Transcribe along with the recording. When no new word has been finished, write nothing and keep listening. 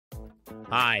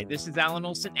Hi, this is Alan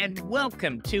Olson, and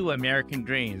welcome to American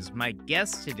Dreams. My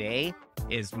guest today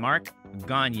is Mark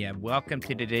Gaunya. Welcome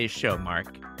to today's show,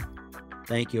 Mark.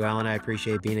 Thank you, Alan. I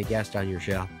appreciate being a guest on your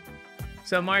show.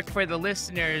 So, Mark, for the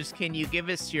listeners, can you give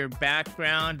us your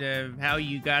background of how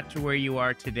you got to where you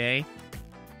are today?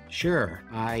 Sure.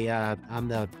 I'm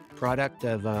the product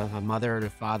of a mother and a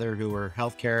father who were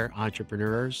healthcare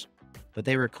entrepreneurs, but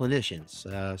they were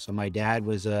clinicians. So my dad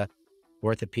was a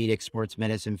orthopedic sports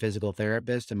medicine physical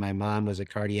therapist, and my mom was a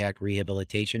cardiac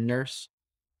rehabilitation nurse.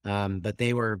 But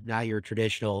they were not your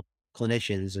traditional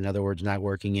clinicians. In other words, not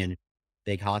working in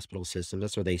big hospital systems.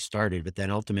 That's where they started, but then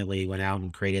ultimately went out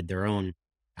and created their own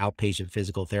outpatient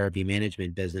physical therapy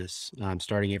management business,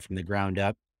 starting it from the ground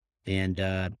up. And,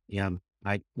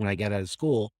 when I got out of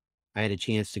school, I had a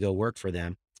chance to go work for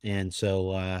them. And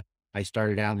so, I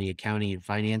started out in the accounting and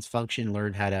finance function,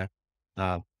 learned how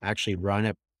to, actually run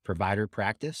a provider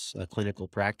practice, a clinical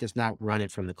practice, not run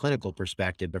it from the clinical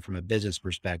perspective, but from a business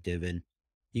perspective. And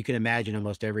you can imagine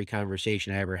almost every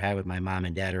conversation I ever had with my mom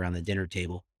and dad around the dinner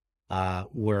table,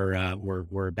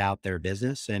 were about their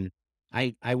business. And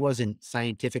I wasn't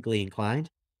scientifically inclined,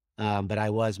 but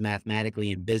I was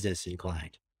mathematically and business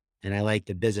inclined. And I like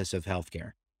the business of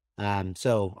healthcare.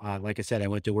 Like I said, I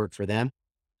went to work for them.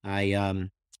 I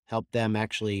helped them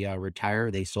actually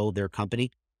retire. They sold their company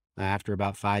after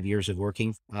about 5 years of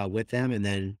working with them. And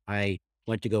then I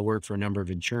went to go work for a number of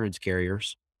insurance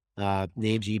carriers,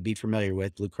 names you'd be familiar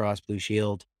with: Blue Cross Blue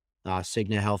Shield,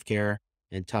 Cigna Healthcare,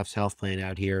 and Tufts Health Plan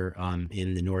out here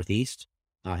in the Northeast,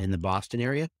 in the Boston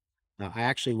area. I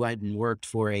actually went and worked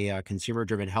for a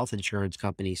consumer-driven health insurance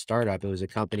company startup. It was a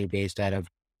company based out of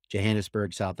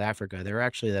Johannesburg, South Africa. They're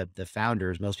actually the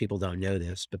founders. Most people don't know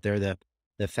this, but they're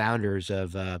the founders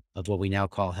of what we now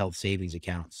call health savings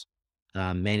accounts.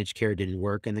 Managed care didn't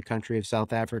work in the country of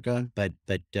South Africa, but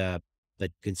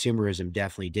consumerism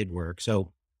definitely did work.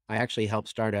 So I actually helped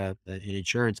start an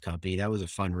insurance company. That was a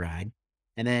fun ride.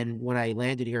 And then when I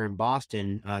landed here in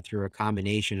Boston, through a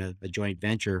combination of a joint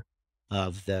venture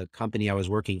of the company I was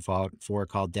working for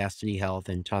called Destiny Health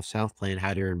and Tufts Health Plan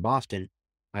out here in Boston,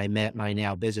 I met my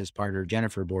now business partner,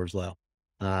 Jennifer Borslow.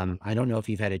 I don't know if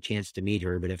you've had a chance to meet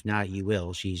her, but if not, you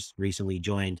will. She's recently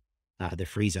joined the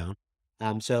Free Zone.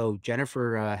 So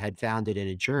Jennifer had founded an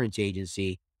insurance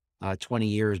agency 20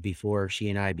 years before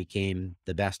she and I became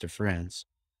the best of friends.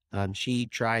 She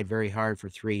tried very hard for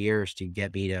 3 years to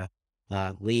get me to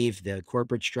leave the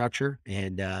corporate structure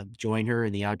and join her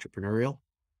in the entrepreneurial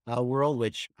world,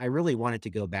 which I really wanted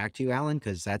to go back to, Alan,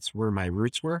 because that's where my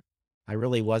roots were. I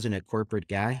really wasn't a corporate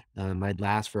guy. I'd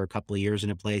last for a couple of years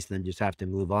in a place and then just have to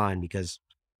move on because,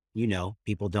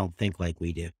 people don't think like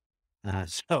we do.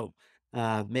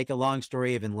 Make a long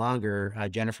story even longer,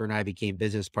 Jennifer and I became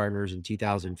business partners in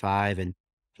 2005. And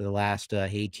for the last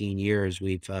 18 years,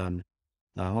 we've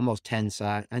almost 10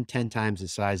 times the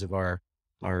size of our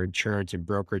insurance and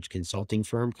brokerage consulting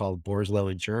firm called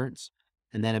Borslow Insurance.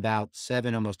 And then about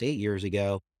 7, almost 8 years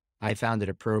ago, I founded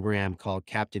a program called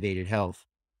Captivated Health,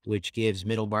 which gives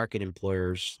middle market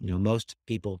employers, most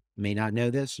people may not know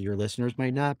this, your listeners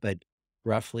might not, but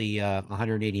roughly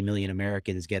 180 million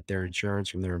Americans get their insurance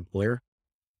from their employer.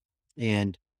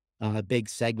 And a big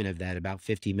segment of that, about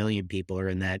 50 million people, are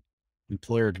in that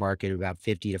employer market, about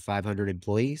 50 to 500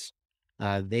 employees.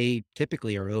 They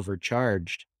typically are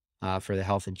overcharged for the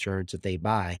health insurance that they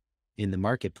buy in the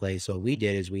marketplace. So what we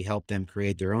did is we helped them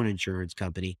create their own insurance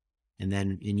company. And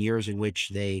then in years in which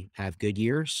they have good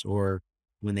years, or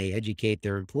when they educate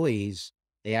their employees,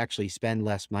 they actually spend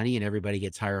less money and everybody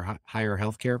gets higher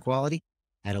healthcare quality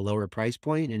at a lower price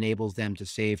point, enables them to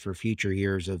save for future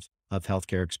years of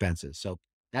healthcare expenses. So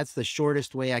that's the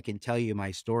shortest way I can tell you my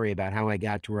story about how I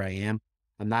got to where I am.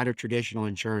 I'm not a traditional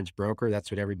insurance broker. That's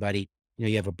what everybody,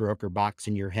 you have a broker box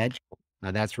in your head.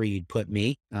 That's where you'd put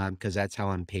me, because that's how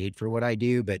I'm paid for what I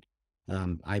do. But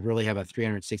I really have a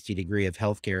 360 degree of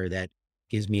healthcare that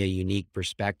gives me a unique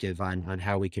perspective on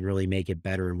how we can really make it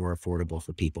better and more affordable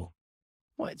for people.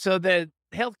 So the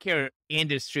healthcare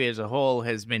industry as a whole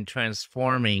has been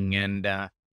transforming, and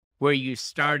where you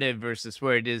started versus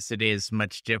where it is today is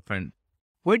much different.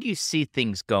 Where do you see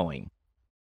things going?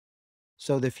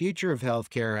 So the future of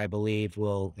healthcare, I believe,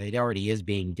 it already is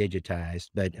being digitized,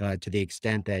 but to the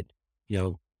extent that,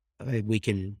 we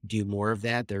can do more of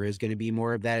that, there is going to be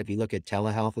more of that. If you look at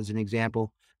telehealth as an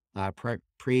example,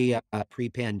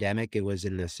 pre-pandemic, it was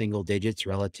in the single digits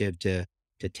relative to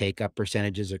take up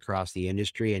percentages across the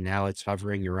industry. And now it's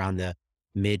hovering around the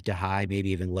mid to high, maybe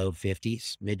even low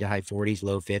 50s, mid to high 40s,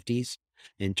 low 50s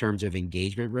in terms of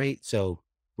engagement rate. So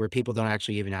where people don't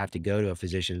actually even have to go to a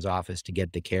physician's office to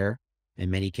get the care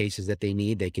in many cases that they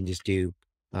need, they can just do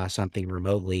something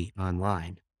remotely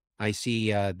online. I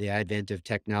see the advent of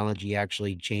technology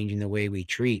actually changing the way we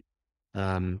treat.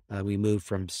 We move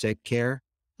from sick care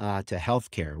to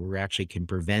health care, where we actually can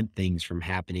prevent things from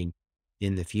happening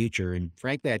in the future. And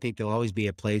frankly, I think there'll always be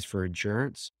a place for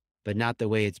insurance, but not the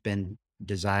way it's been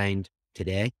designed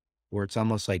today, where it's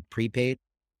almost like prepaid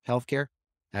healthcare,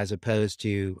 as opposed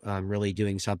to really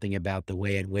doing something about the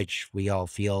way in which we all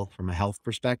feel from a health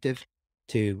perspective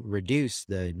to reduce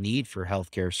the need for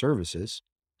healthcare services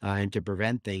and to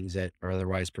prevent things that are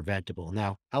otherwise preventable.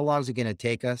 Now, how long is it going to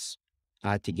take us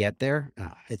to get there?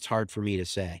 It's hard for me to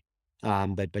say,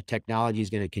 but technology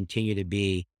is going to continue to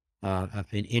be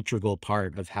an integral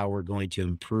part of how we're going to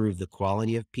improve the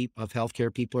quality of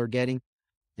healthcare people are getting.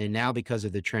 And now, because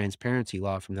of the transparency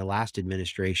law from the last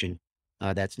administration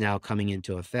that's now coming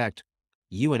into effect,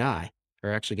 you and I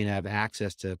are actually going to have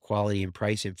access to quality and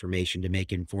price information to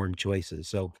make informed choices.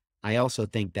 So I also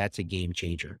think that's a game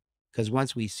changer because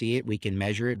once we see it, we can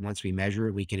measure it. Once we measure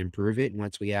it, we can improve it. And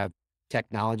once we have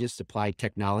technologists apply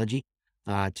technology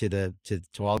to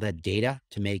all that data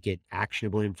to make it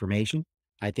actionable information,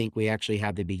 I think we actually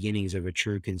have the beginnings of a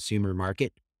true consumer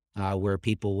market where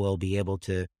people will be able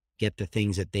to get the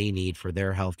things that they need for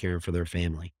their healthcare and for their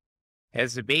family.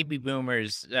 As the baby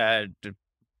boomers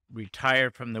retire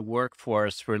from the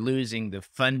workforce, we're losing the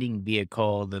funding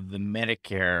vehicle of the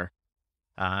Medicare.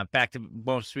 In fact, the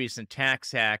most recent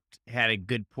tax act had a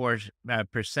good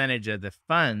percentage of the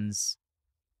funds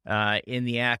in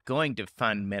the act going to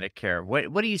fund Medicare.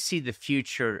 What do you see the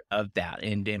future of that?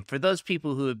 And for those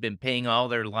people who have been paying all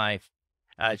their life,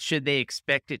 should they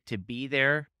expect it to be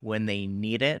there when they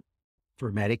need it?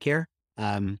 For Medicare,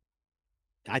 um,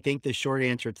 I think the short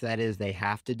answer to that is they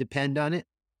have to depend on it.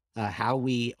 How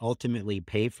we ultimately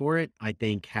pay for it, I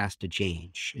think, has to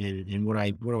change. And what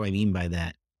do I mean by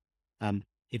that?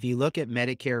 If you look at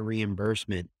Medicare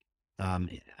reimbursement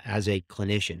as a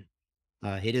clinician,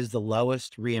 it is the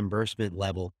lowest reimbursement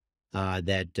level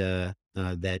that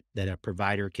a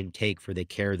provider can take for the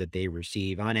care that they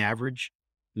receive. On average,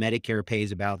 Medicare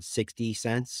pays about 60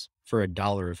 cents for a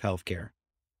dollar of healthcare.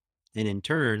 And in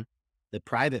turn, the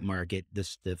private market,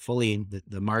 the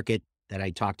market that I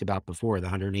talked about before, the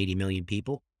 180 million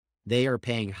people, they are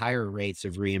paying higher rates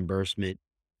of reimbursement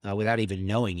without even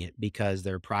knowing it because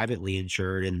they're privately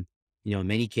insured. And, in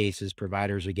many cases,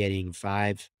 providers are getting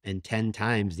 5 and 10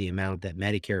 times the amount that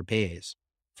Medicare pays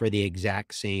for the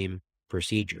exact same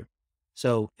procedure.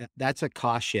 So that's a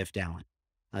cost shift, Alan.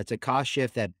 It's a cost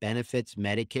shift that benefits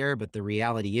Medicare. But the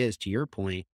reality is, to your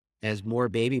point, as more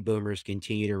baby boomers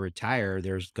continue to retire,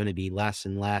 there's going to be less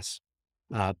and less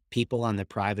people on the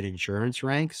private insurance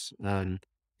ranks. And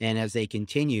as they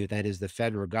continue, that is, the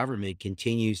federal government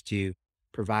continues to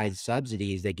provide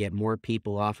subsidies that get more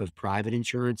people off of private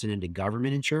insurance and into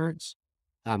government insurance.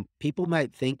 People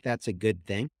might think that's a good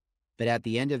thing. But at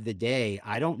the end of the day,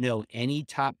 I don't know any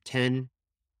top 10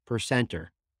 percenter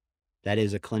that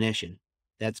is a clinician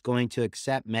that's going to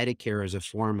accept Medicare as a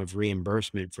form of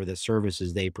reimbursement for the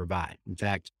services they provide. In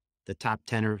fact, the top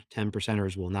 10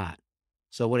 percenters will not.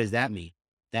 So what does that mean?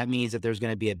 That means that there's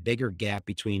going to be a bigger gap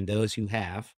between those who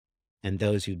have and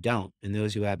those who don't, and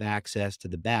those who have access to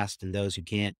the best and those who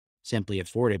can't simply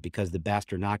afford it because the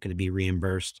best are not going to be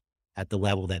reimbursed at the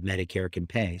level that Medicare can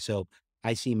pay. So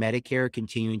I see Medicare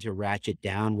continuing to ratchet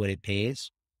down what it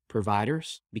pays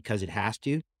providers because it has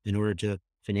to in order to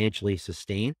financially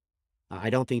sustain. I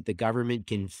don't think the government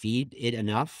can feed it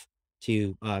enough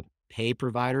to pay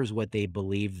providers what they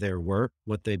believe they're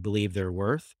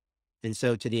worth. And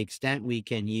so to the extent we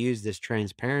can use this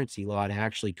transparency law to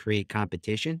actually create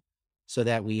competition so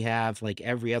that we have, like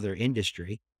every other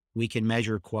industry, we can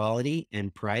measure quality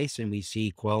and price and we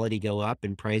see quality go up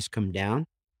and price come down.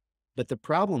 But the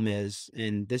problem is,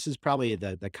 and this is probably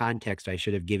the context I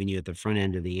should have given you at the front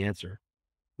end of the answer.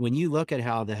 When you look at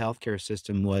how the healthcare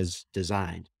system was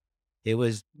designed, it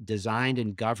was designed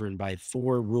and governed by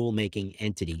 4 rulemaking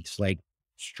entities, like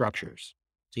structures.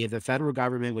 So you have the federal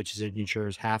government, which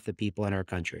insures half the people in our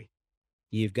country.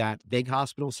 You've got big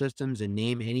hospital systems, and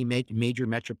name any major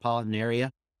metropolitan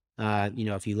area.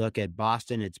 If you look at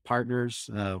Boston, it's Partners,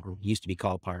 or used to be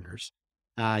called Partners.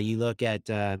 You look at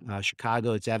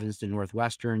Chicago, it's Evanston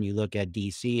Northwestern. You look at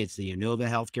DC, it's the Inova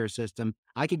healthcare system.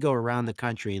 I could go around the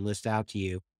country and list out to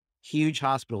you huge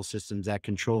hospital systems that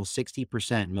control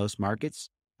 60% in most markets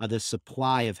of the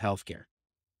supply of healthcare.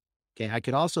 Okay, I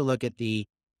could also look at the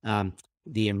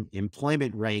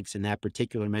employment ranks in that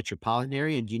particular metropolitan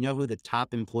area. And do you know who the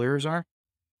top employers are?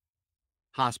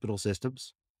 Hospital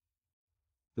systems.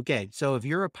 Okay, so if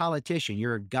you're a politician,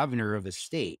 you're a governor of a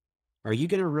state, are you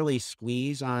going to really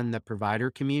squeeze on the provider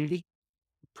community?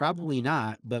 Probably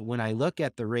not. But when I look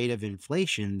at the rate of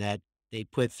inflation that they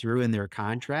put through in their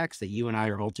contracts that you and I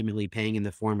are ultimately paying in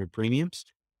the form of premiums,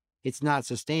 it's not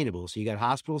sustainable. So you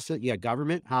got you got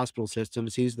government hospital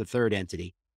systems. Who's the third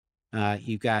entity?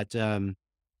 You've got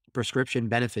prescription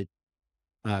benefit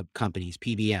companies,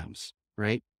 PBMs,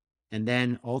 right? And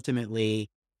then ultimately,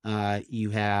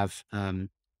 you have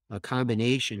a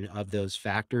combination of those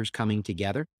factors coming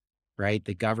together, right?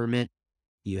 The government,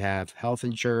 you have health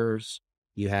insurers,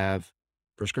 you have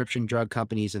prescription drug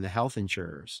companies, and the health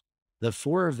insurers. The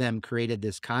four of them created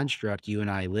this construct you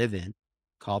and I live in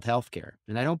called healthcare.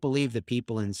 And I don't believe the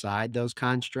people inside those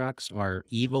constructs are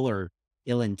evil or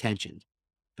ill intentioned.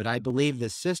 But I believe the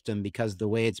system, because the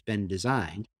way it's been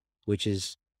designed, which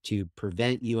is to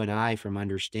prevent you and I from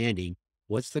understanding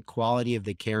what's the quality of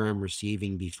the care I'm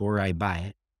receiving before I buy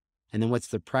it, and then what's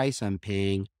the price I'm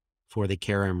paying for the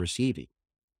care I'm receiving.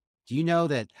 Do you know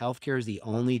that healthcare is the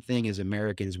only thing as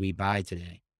Americans we buy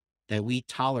today that we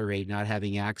tolerate not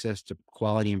having access to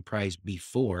quality and price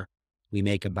before we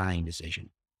make a buying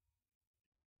decision?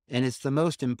 And it's the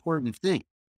most important thing.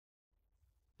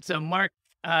 So, Mark,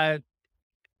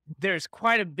 there's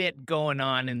quite a bit going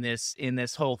on in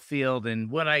this whole field, and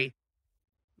what I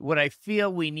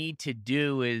feel we need to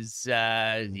do is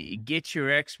get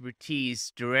your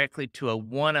expertise directly to a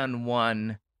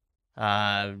one-on-one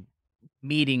uh,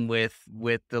 meeting with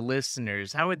the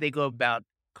listeners. How would they go about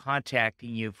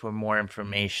contacting you for more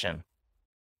information?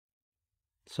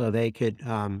 So they could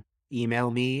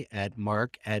email me at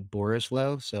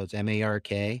mark@borislow. So it's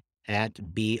MARK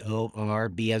at B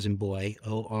as in boy,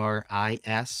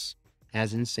 ORIS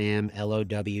as in Sam,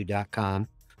 LOW.com.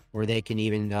 Or they can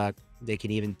even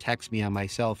text me on my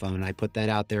cell phone. I put that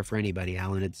out there for anybody,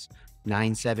 Alan. It's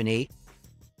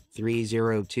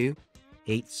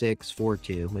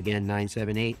 978-302-8642. Again,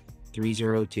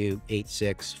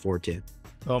 978-302-8642.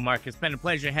 Well, Mark, it's been a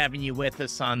pleasure having you with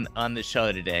us on the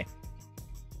show today.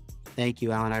 Thank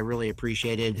you, Alan. I really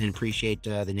appreciate it and appreciate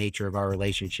the nature of our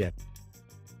relationship.